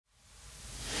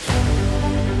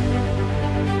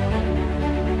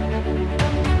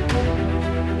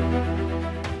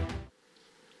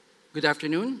Good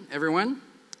afternoon, everyone.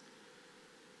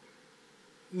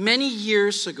 Many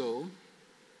years ago,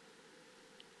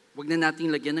 wag na nating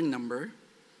lagyan ng number,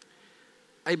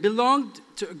 I belonged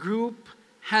to a group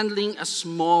handling a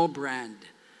small brand,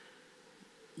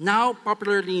 now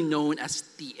popularly known as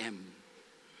TM.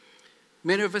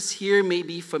 Many of us here may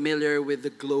be familiar with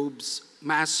the Globe's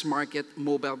mass market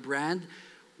mobile brand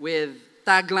with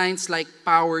taglines like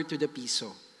 "Power to the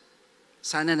Piso."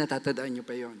 Sana natatandaan niyo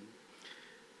pa yon.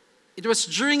 It was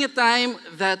during a time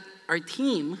that our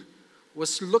team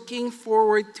was looking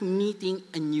forward to meeting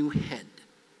a new head.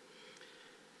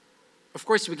 Of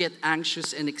course, we get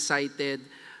anxious and excited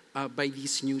by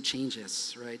these new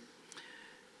changes, right?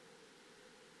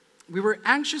 We were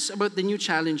anxious about the new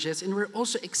challenges, and we're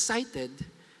also excited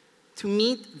to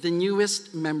meet the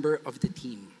newest member of the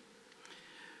team.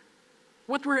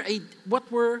 What will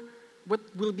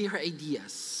be her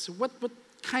ideas? What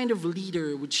kind of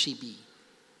leader would she be?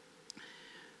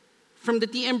 From the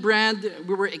TM brand,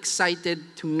 we were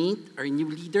excited to meet our new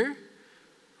leader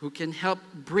who can help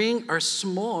bring our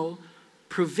small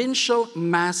provincial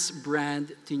mass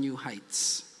brand to new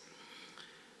heights.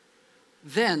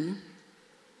 Then,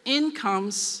 in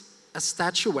comes a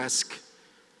statuesque,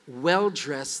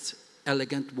 well-dressed,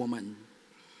 elegant woman.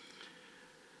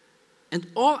 And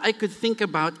all I could think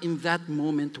about in that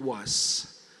moment was,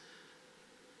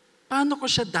 paano ko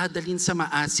siya dadalhin sa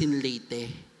Maasin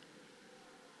Leyte?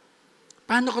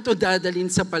 Paano ko to dadalhin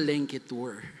sa Palengke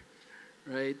tour?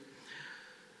 Right?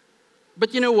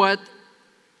 But you know what?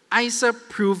 Issa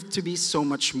proved to be so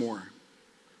much more.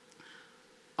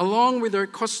 Along with her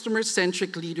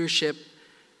customer-centric leadership,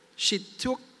 she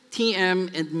took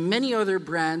TM and many other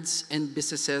brands and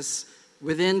businesses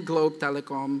within Globe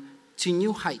Telecom to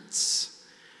new heights.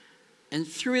 And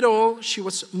through it all, she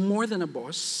was more than a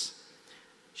boss.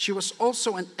 She was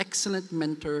also an excellent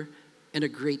mentor and a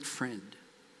great friend.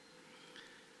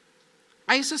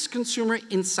 Issa's consumer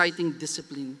insighting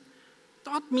discipline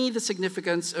taught me the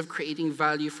significance of creating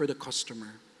value for the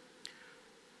customer,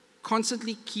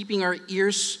 constantly keeping our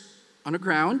ears on the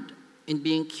ground and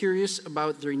being curious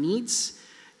about their needs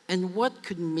and what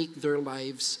could make their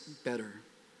lives better.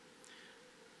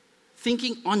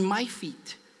 Thinking on my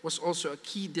feet was also a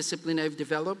key discipline I've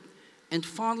developed and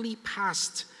fondly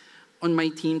passed on my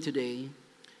team today.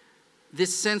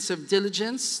 This sense of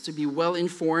diligence to be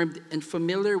well-informed and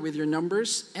familiar with your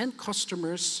numbers and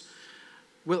customers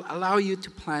will allow you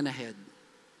to plan ahead.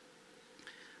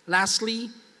 Lastly,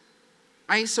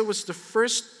 Issa was the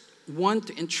first one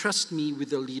to entrust me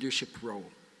with a leadership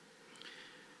role.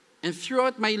 And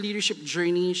throughout my leadership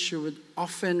journey, she would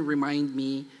often remind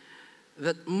me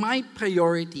that my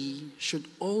priority should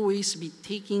always be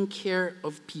taking care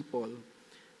of people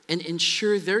and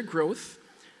ensure their growth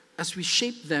as we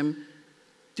shape them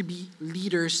to be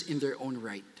leaders in their own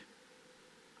right.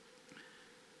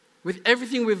 With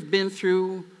everything we've been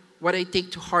through, what I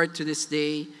take to heart to this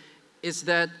day is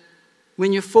that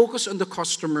when you focus on the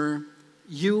customer,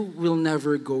 you will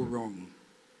never go wrong.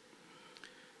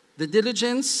 The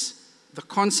diligence, the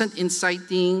constant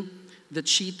inciting that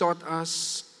she taught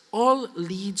us all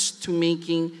leads to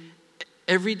making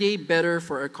every day better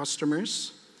for our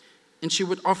customers. And she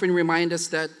would often remind us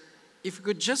that if we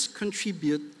could just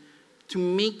contribute to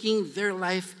making their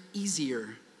life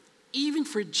easier, even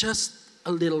for just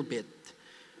a little bit,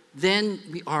 then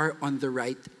we are on the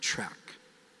right track.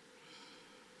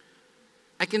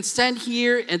 I can stand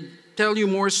here and tell you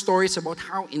more stories about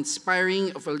how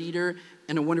inspiring of a leader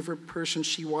and a wonderful person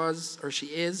she was or she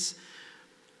is.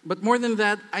 But more than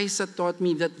that, Issa taught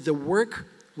me that the work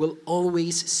will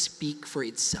always speak for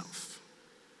itself.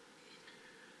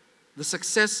 The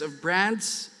success of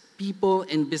brands, people,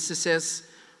 and businesses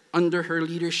under her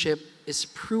leadership is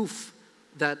proof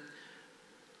that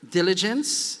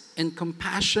diligence and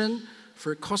compassion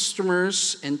for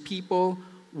customers and people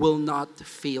will not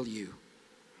fail you.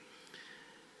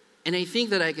 And I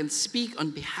think that I can speak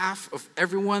on behalf of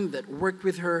everyone that worked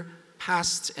with her,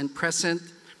 past and present,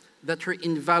 that her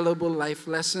invaluable life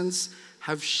lessons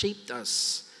have shaped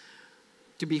us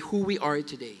to be who we are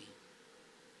today.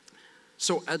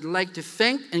 So I'd like to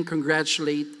thank and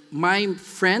congratulate my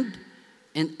friend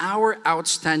and our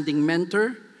outstanding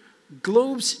mentor,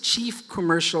 Globe's Chief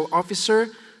Commercial Officer,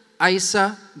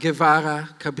 Issa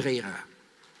Guevarra-Cabreira.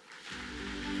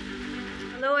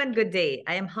 Hello and good day.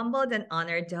 I am humbled and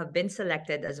honored to have been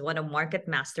selected as one of Market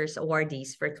Masters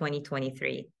awardees for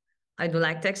 2023. I would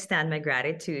like to extend my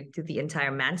gratitude to the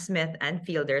entire Mansmith and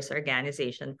Fielders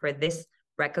organization for this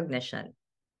recognition.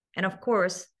 And of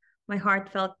course, my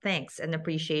heartfelt thanks and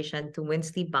appreciation to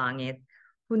Winsley Bangit,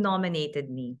 who nominated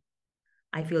me.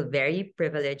 I feel very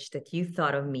privileged that you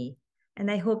thought of me and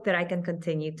I hope that I can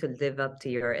continue to live up to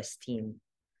your esteem.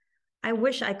 I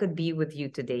wish I could be with you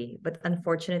today, but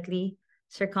unfortunately,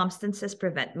 circumstances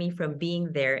prevent me from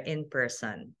being there in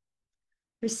person.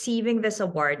 Receiving this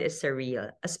award is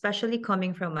surreal, especially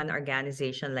coming from an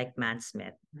organization like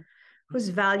Mansmith, whose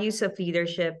values of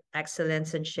leadership,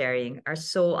 excellence, and sharing are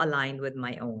so aligned with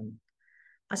my own.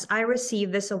 As I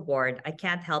receive this award, I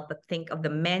can't help but think of the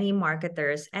many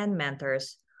marketers and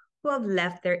mentors who have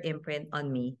left their imprint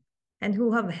on me and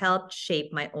who have helped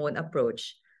shape my own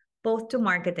approach, both to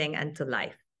marketing and to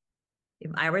life.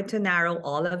 If I were to narrow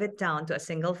all of it down to a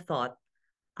single thought,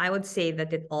 I would say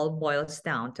that it all boils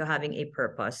down to having a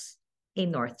purpose, a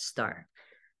North Star,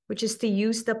 which is to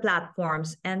use the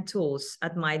platforms and tools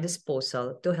at my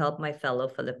disposal to help my fellow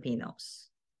Filipinos.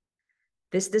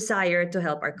 This desire to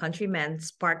help our countrymen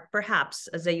sparked perhaps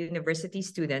as a university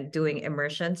student doing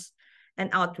immersions and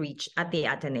outreach at the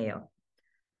Ateneo,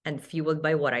 and fueled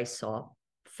by what I saw,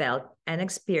 felt, and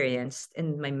experienced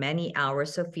in my many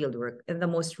hours of fieldwork in the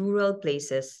most rural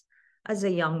places as a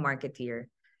young marketeer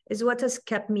is what has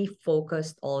kept me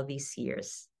focused all these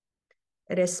years.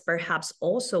 It is perhaps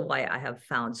also why I have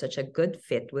found such a good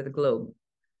fit with Globe.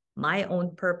 My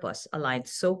own purpose aligned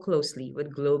so closely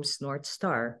with Globe's North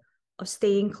Star of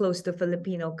staying close to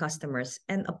Filipino customers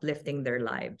and uplifting their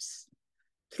lives.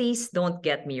 Please don't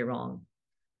get me wrong.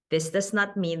 This does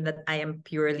not mean that I am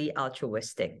purely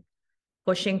altruistic,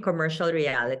 pushing commercial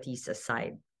realities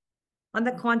aside. On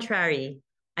the contrary,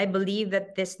 I believe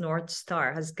that this North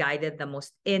Star has guided the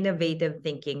most innovative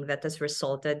thinking that has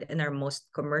resulted in our most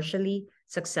commercially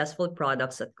successful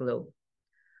products at Globe.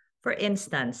 For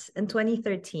instance, in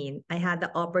 2013, I had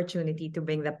the opportunity to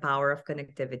bring the power of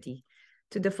connectivity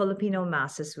to the Filipino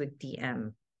masses with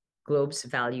TM, Globe's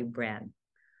value brand.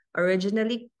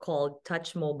 Originally called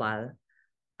Touch Mobile,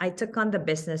 I took on the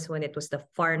business when it was the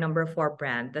far number 4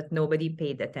 brand that nobody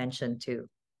paid attention to.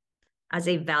 As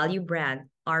a value brand,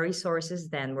 our resources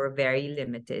then were very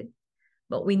limited,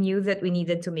 but we knew that we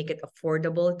needed to make it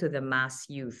affordable to the mass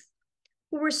youth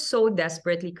who were so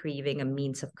desperately craving a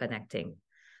means of connecting.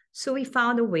 So we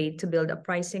found a way to build a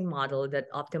pricing model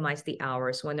that optimized the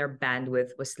hours when our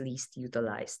bandwidth was least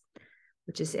utilized,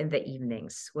 which is in the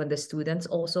evenings, when the students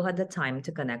also had the time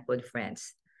to connect with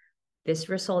friends. This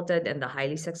resulted in the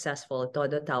highly successful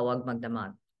Todo Tawag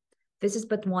Magdamag. This is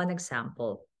but one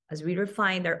example. As we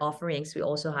refined our offerings, we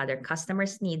also had our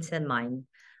customers' needs in mind,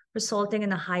 resulting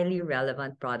in a highly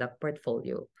relevant product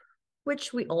portfolio,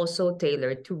 which we also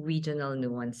tailored to regional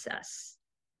nuances.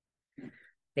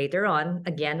 Later on,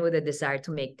 again with a desire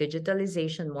to make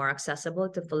digitalization more accessible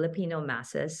to Filipino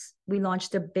masses, we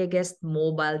launched the biggest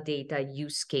mobile data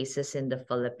use cases in the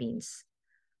Philippines.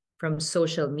 From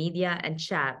social media and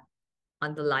chat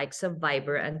on the likes of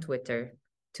Viber and Twitter,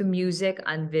 to music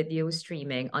and video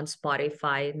streaming on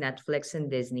Spotify, Netflix, and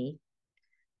Disney.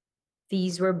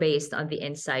 These were based on the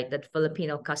insight that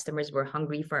Filipino customers were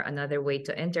hungry for another way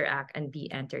to interact and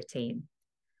be entertained.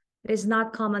 It is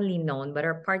not commonly known, but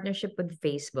our partnership with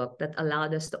Facebook that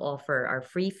allowed us to offer our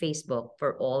free Facebook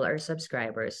for all our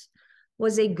subscribers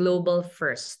was a global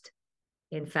first.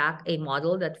 In fact, a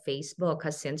model that Facebook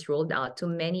has since rolled out to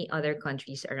many other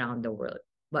countries around the world,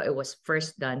 but it was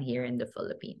first done here in the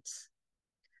Philippines.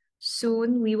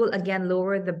 Soon, we will again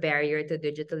lower the barrier to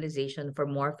digitalization for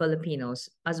more Filipinos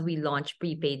as we launch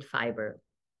prepaid fiber.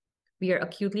 We are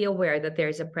acutely aware that there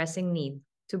is a pressing need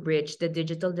to bridge the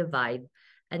digital divide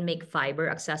and make fiber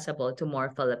accessible to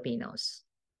more Filipinos.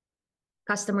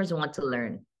 Customers want to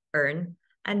learn, earn,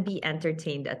 and be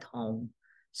entertained at home,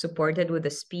 supported with the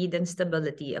speed and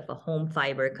stability of a home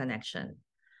fiber connection.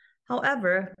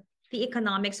 However, the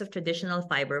economics of traditional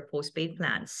fiber postpaid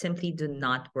plans simply do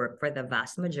not work for the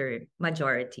vast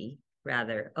majority,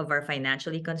 of our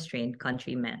financially constrained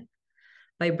countrymen.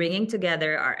 By bringing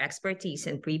together our expertise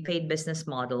in prepaid business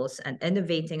models and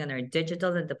innovating on our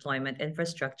digital and deployment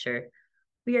infrastructure,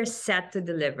 we are set to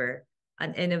deliver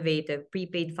an innovative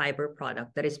prepaid fiber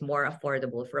product that is more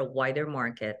affordable for a wider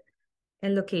market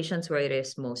in locations where it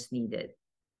is most needed.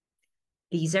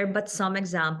 These are but some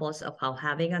examples of how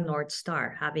having a North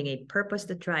Star, having a purpose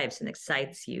that drives and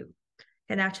excites you,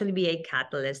 can actually be a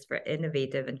catalyst for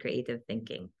innovative and creative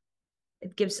thinking.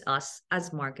 It gives us,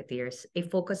 as marketeers, a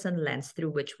focus and lens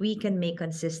through which we can make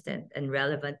consistent and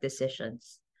relevant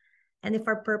decisions. And if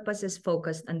our purpose is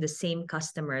focused on the same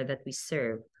customer that we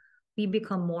serve, we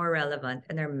become more relevant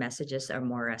and our messages are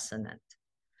more resonant.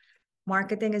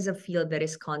 Marketing is a field that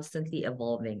is constantly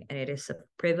evolving, and it is a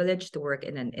privilege to work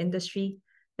in an industry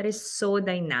that is so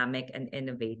dynamic and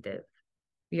innovative.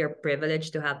 We are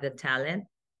privileged to have the talent,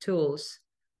 tools,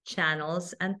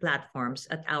 channels, and platforms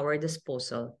at our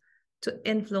disposal to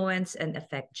influence and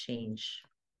affect change.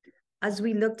 As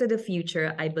we look to the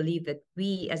future, I believe that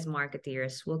we as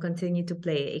marketeers will continue to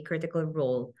play a critical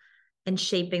role in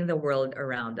shaping the world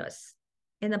around us,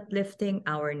 in uplifting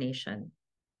our nation.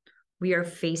 We are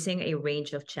facing a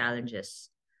range of challenges,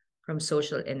 from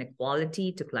social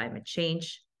inequality to climate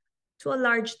change to a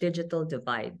large digital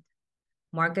divide.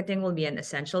 Marketing will be an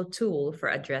essential tool for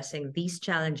addressing these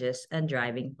challenges and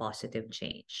driving positive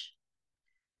change.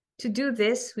 To do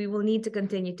this, we will need to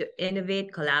continue to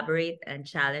innovate, collaborate, and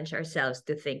challenge ourselves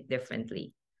to think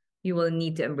differently. We will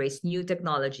need to embrace new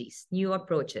technologies, new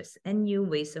approaches, and new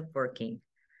ways of working.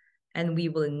 And we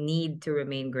will need to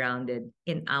remain grounded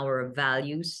in our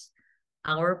values,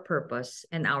 our purpose,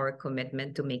 and our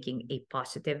commitment to making a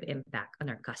positive impact on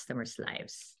our customers'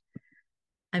 lives.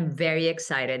 I'm very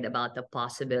excited about the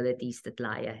possibilities that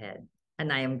lie ahead,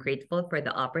 and I am grateful for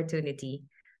the opportunity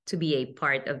to be a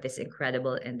part of this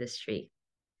incredible industry.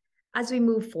 As we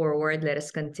move forward, let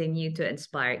us continue to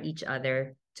inspire each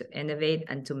other, to innovate,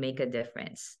 and to make a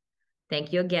difference.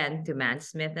 Thank you again to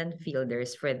Mansmith and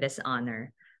Fielders for this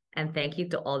honor, and thank you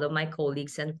to all of my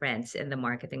colleagues and friends in the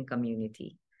marketing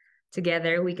community.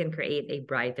 Together, we can create a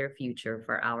brighter future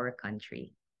for our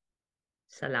country.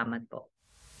 Salamat po.